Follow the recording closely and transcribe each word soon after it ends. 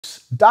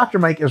Dr.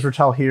 Mike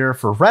Israetel here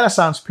for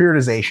Renaissance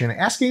Periodization,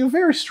 asking a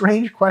very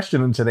strange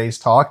question in today's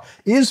talk.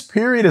 Is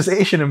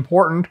periodization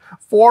important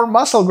for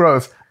muscle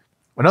growth?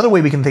 Another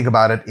way we can think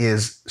about it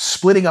is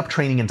splitting up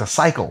training into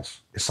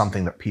cycles is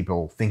something that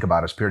people think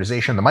about as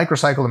periodization. The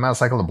microcycle, the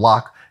mesocycle, the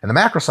block, and the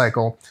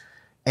macrocycle.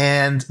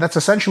 And that's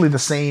essentially the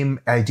same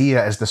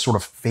idea as this sort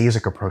of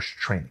phasic approach to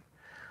training.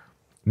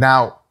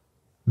 Now,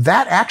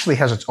 that actually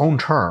has its own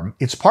term.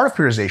 It's part of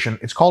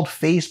periodization. It's called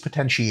phase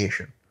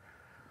potentiation.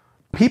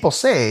 People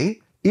say,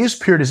 is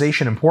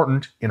periodization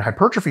important in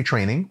hypertrophy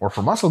training or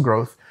for muscle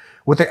growth?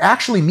 What they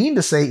actually mean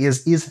to say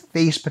is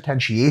phase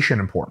potentiation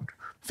important?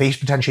 Phase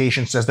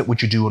potentiation says that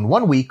what you do in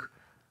 1 week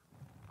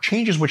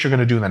changes what you're going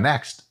to do in the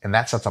next, and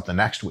that sets up the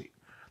next week.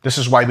 This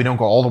is why we don't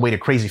go all the way to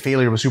crazy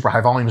failure with super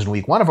high volumes in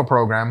week 1 of a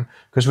program,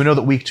 because we know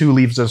that week 2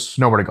 leaves us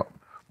nowhere to go.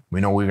 We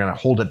know we're going to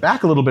hold it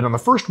back a little bit on the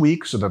first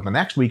week so that the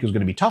next week is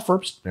going to be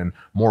tougher and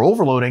more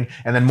overloading,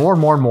 and then more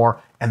and more and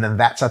more, and then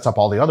that sets up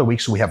all the other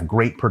weeks so we have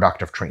great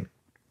productive training.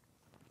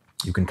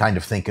 You can kind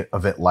of think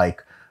of it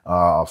like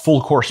a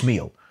full course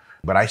meal.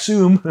 But I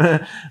assume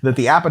that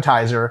the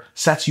appetizer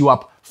sets you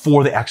up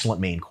for the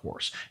excellent main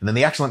course. And then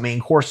the excellent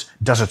main course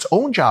does its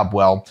own job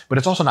well, but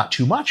it's also not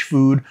too much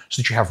food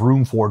so that you have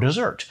room for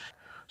dessert.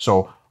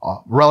 So a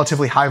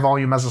relatively high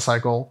volume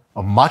mesocycle,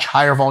 a much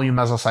higher volume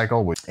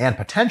mesocycle, and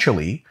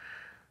potentially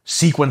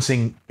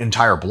sequencing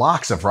entire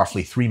blocks of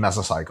roughly 3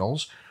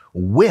 mesocycles,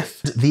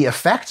 with the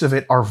effects of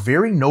it are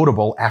very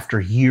notable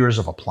after years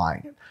of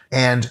applying it.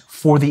 And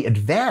for the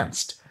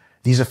advanced,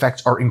 these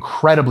effects are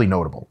incredibly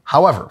notable.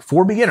 However,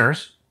 for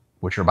beginners,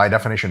 which are by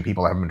definition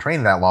people that haven't been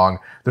trained that long,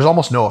 there's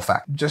almost no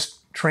effect.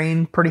 Just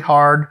train pretty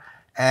hard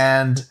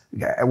and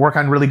work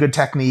on really good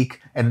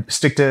technique and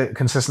stick to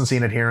consistency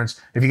and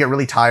adherence. If you get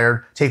really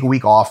tired, take a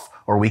week off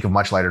or a week of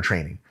much lighter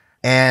training.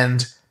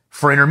 And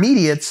for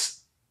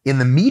intermediates, in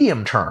the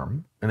medium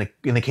term,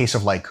 in the case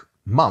of like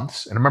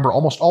months, and remember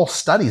almost all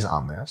studies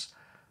on this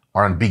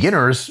are on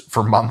beginners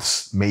for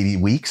months, maybe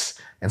weeks,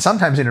 and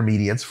sometimes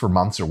intermediates for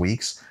months or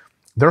weeks,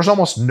 there's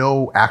almost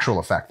no actual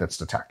effect that's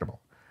detectable,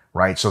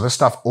 right? So this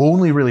stuff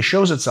only really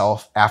shows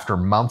itself after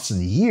months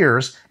and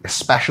years,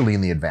 especially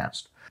in the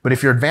advanced. But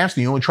if you're advanced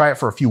and you only try it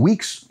for a few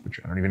weeks, which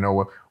I don't even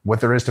know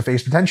what there is to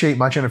phase potentiate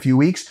much in a few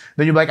weeks,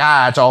 then you'll be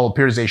like, it's all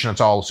periodization, it's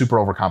all super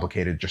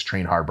overcomplicated, just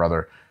train hard,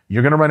 brother.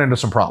 You're gonna run into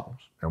some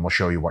problems, and we'll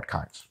show you what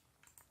kinds.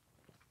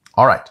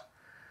 All right,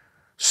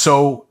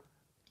 so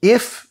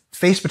if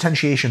phase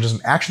potentiation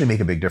doesn't actually make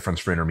a big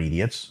difference for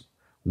intermediates,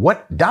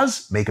 what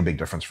does make a big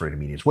difference for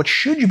intermediates? What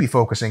should you be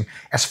focusing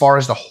as far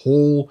as the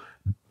whole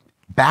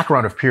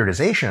background of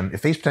periodization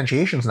if phase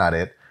potentiation is not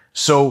it?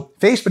 So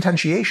phase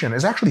potentiation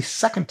is actually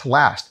second to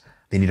last.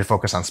 They need to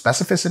focus on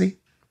specificity,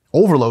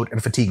 overload,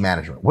 and fatigue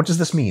management. What does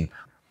this mean?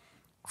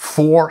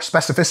 For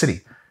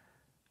specificity,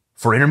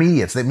 for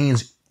intermediates, that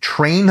means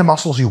train the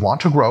muscles you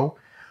want to grow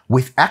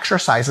with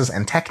exercises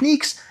and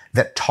techniques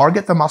that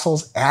target the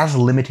muscles as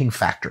limiting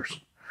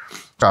factors.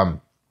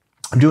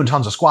 I'm doing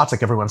tons of squats,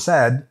 like everyone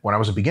said. When I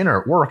was a beginner,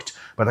 it worked,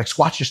 but like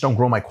squats just don't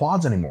grow my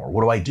quads anymore.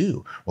 What do I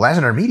do? Well, as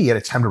an intermediate,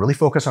 it's time to really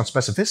focus on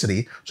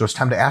specificity. So it's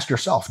time to ask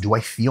yourself, do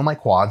I feel my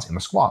quads in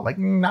the squat? Like,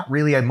 not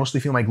really. I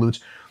mostly feel my glutes.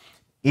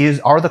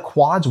 Are the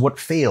quads what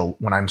fail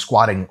when I'm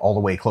squatting all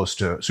the way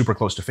super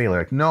close to failure?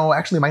 Like, no,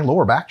 actually my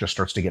lower back just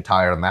starts to get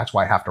tired and that's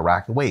why I have to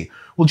rack the weight.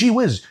 Well, gee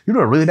whiz, you're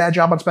doing a really bad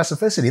job on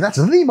specificity. That's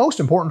the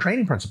most important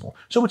training principle.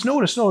 So it's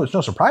no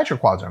surprise your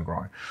quads aren't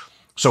growing.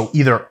 So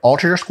either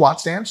alter your squat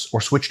stance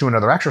or switch to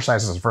another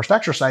exercise as a first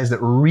exercise that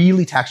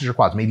really taxes your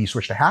quads. Maybe you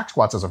switch to hack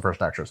squats as a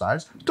first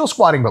exercise, still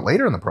squatting, but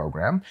later in the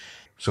program.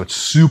 So it's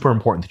super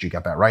important that you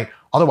get that right.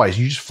 Otherwise,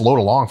 you just float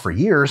along for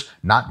years,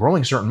 not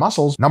growing certain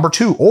muscles. Number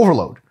 2,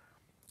 overload.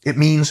 It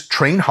means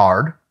train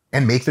hard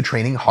and make the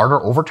training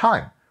harder over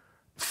time.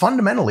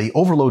 Fundamentally,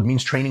 overload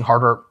means training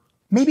harder,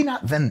 maybe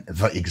not than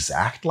the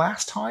exact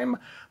last time,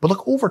 but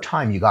look, over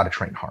time, you got to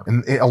train hard.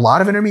 And a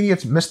lot of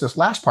intermediates miss this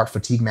last part.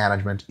 Fatigue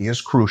management is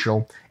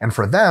crucial. And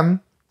for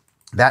them,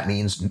 that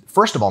means,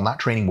 first of all, not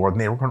training more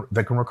than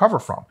they can recover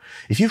from.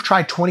 If you've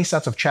tried 20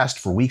 sets of chest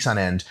for weeks on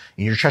end,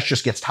 and your chest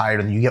just gets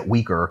tired and you get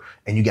weaker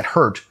and you get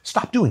hurt,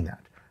 stop doing that.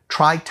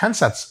 Try 10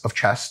 sets of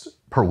chest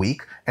per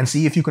week and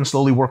see if you can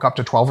slowly work up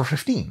to 12 or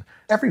 15.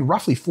 Every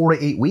roughly 4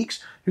 to 8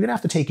 weeks, you're gonna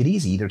have to take it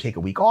easy. Either take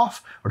a week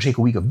off or take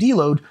a week of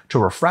deload to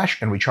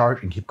refresh and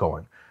recharge and keep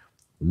going.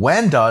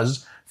 When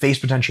does phase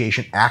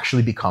potentiation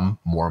actually become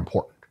more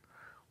important?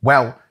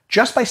 Well,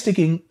 just by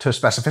sticking to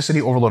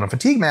specificity, overload, and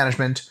fatigue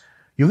management,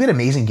 you'll get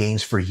amazing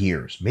gains for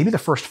years, maybe the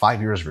first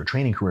 5 years of your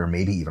training career,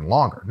 maybe even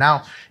longer.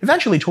 Now,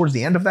 eventually towards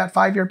the end of that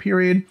 5-year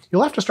period,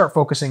 you'll have to start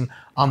focusing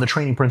on the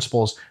training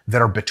principles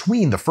that are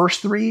between the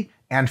first 3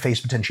 and phase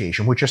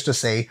potentiation, which is to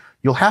say,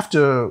 you'll have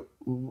to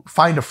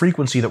find a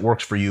frequency that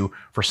works for you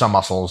for some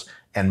muscles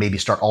and maybe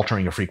start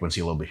altering your frequency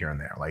a little bit here and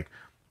there. Like,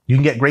 You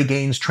can get great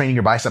gains training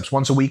your biceps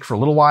once a week for a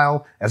little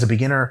while as a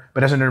beginner,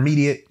 but as an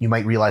intermediate, you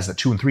might realize that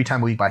 2 and 3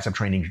 times a week bicep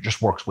training just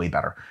works way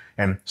better.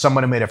 And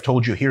somebody might have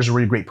told you, here's a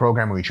really great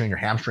program where you train your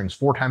hamstrings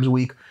 4 times a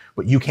week,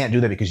 but you can't do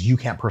that because you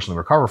can't personally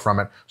recover from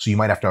it. So you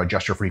might have to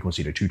adjust your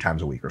frequency to 2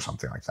 times a week or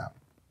something like that.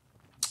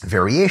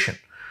 Variation,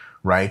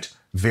 right?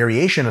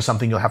 Variation is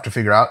something you'll have to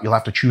figure out. You'll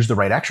have to choose the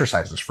right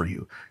exercises for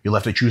you. You'll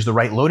have to choose the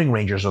right loading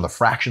ranges or the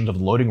fractions of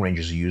the loading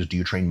ranges you use. Do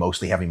you train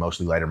mostly heavy,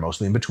 mostly light, or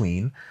mostly in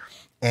between?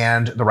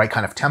 And the right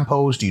kind of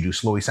tempos. Do you do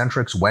slow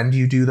eccentrics? When do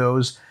you do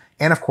those?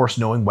 And of course,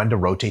 knowing when to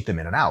rotate them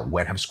in and out.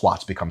 When have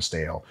squats become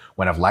stale?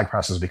 When have leg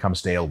presses become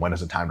stale? When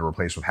is it time to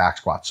replace with hack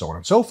squats? So on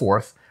and so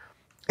forth.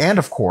 And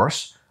of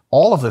course,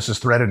 all of this is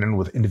threaded in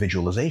with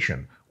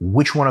individualization.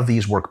 Which one of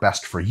these work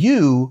best for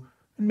you?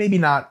 Maybe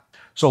not.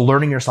 So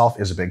learning yourself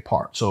is a big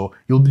part. So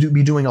you'll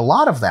be doing a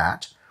lot of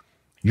that.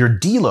 Your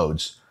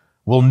deloads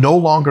will no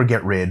longer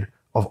get rid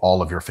of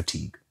all of your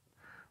fatigue,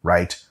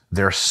 right?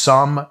 There's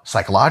some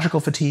psychological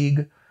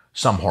fatigue,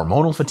 some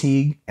hormonal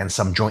fatigue, and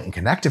some joint and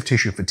connective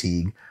tissue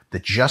fatigue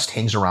that just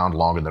hangs around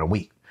longer than a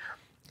week.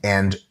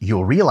 And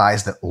you'll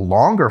realize that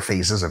longer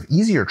phases of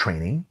easier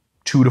training,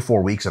 2 to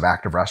 4 weeks of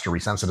active rest or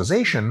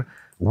resensitization,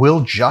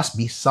 will just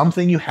be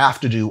something you have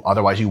to do.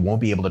 Otherwise, you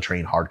won't be able to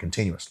train hard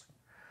continuously.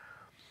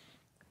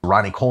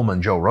 Ronnie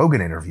Coleman, Joe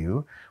Rogan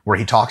interview, where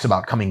he talks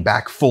about coming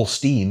back full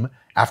steam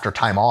after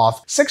time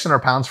off, 600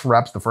 pounds for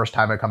reps the first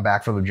time I come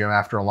back from the gym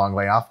after a long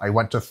layoff. I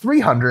went to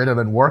 300 and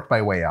then worked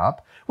my way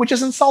up, which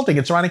is insulting.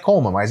 It's Ronnie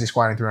Coleman. Why is he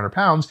squatting 300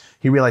 pounds?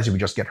 He realized he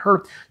would just get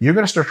hurt. You're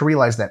going to start to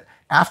realize that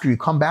after you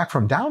come back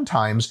from down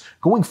times,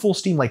 going full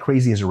steam like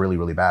crazy is a really,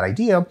 really bad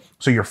idea.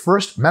 So your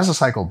first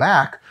mesocycle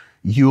back,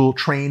 you'll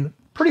train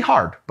pretty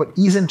hard, but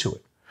ease into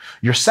it.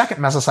 Your second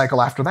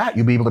mesocycle after that,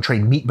 you'll be able to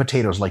train meat and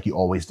potatoes like you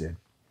always did.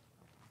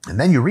 And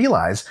then you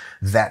realize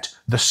that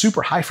the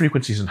super high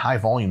frequencies and high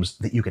volumes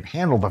that you can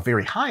handle, the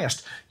very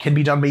highest, can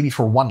be done maybe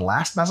for one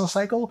last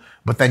mesocycle,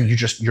 but then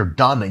you're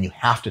done and you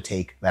have to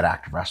take that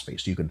active rest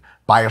phase. So you can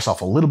buy yourself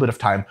a little bit of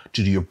time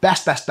to do your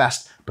best,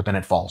 but then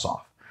it falls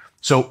off.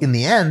 So in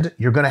the end,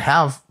 you're going to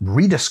have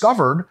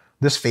rediscovered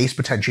this phase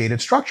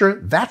potentiated structure.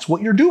 That's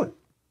what you're doing,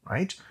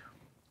 right?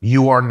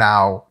 You are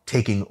now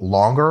taking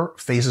longer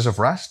phases of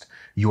rest.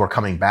 You are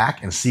coming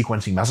back and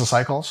sequencing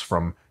mesocycles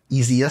from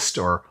easiest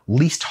or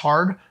least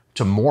hard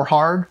to more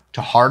hard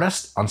to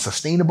hardest,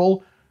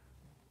 unsustainable,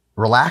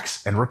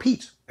 relax and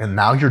repeat. And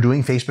now you're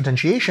doing phase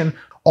potentiation.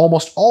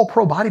 Almost all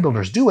pro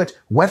bodybuilders do it,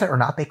 whether or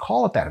not they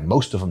call it that. And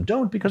most of them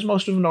don't, because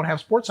most of them don't have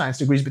sports science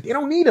degrees, but they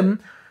don't need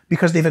them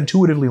because they've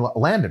intuitively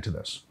landed to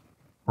this.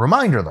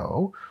 Reminder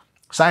though,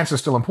 science is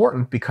still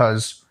important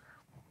because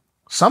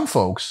some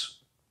folks,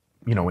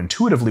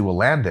 intuitively will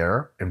land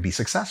there and be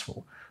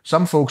successful.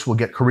 Some folks will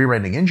get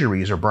career-ending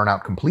injuries or burn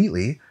out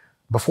completely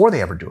before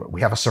they ever do it. We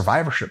have a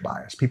survivorship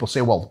bias. People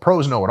say, well, the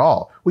pros know it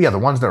all. Well, yeah, the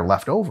ones that are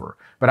left over.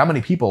 But how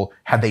many people,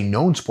 had they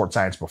known sports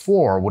science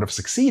before, would have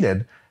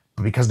succeeded?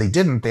 But because they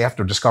didn't, they have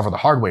to discover the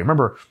hard way.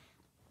 Remember,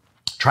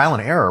 trial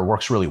and error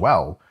works really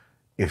well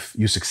if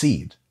you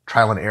succeed.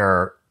 Trial and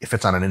error, if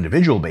it's on an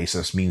individual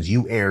basis, means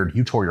you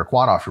tore your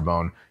quad off your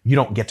bone. You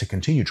don't get to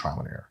continue trial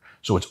and error.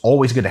 So it's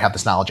always good to have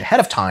this knowledge ahead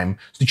of time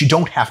so that you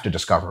don't have to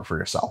discover it for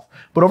yourself.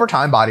 But over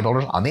time,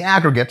 bodybuilders on the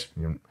aggregate,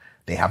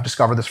 they have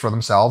discovered this for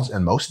themselves,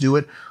 and most do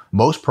it.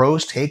 Most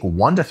pros take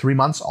 1 to 3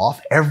 months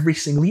off every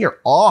single year,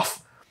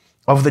 off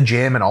of the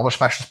gym and all their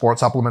special sports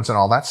supplements and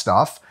all that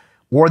stuff.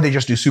 Or they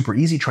just do super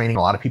easy training.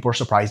 A lot of people are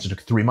surprised he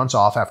took 3 months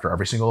off after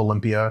every single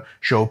Olympia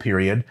show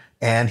period,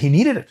 and he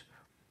needed it,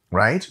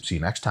 right? See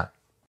you next time.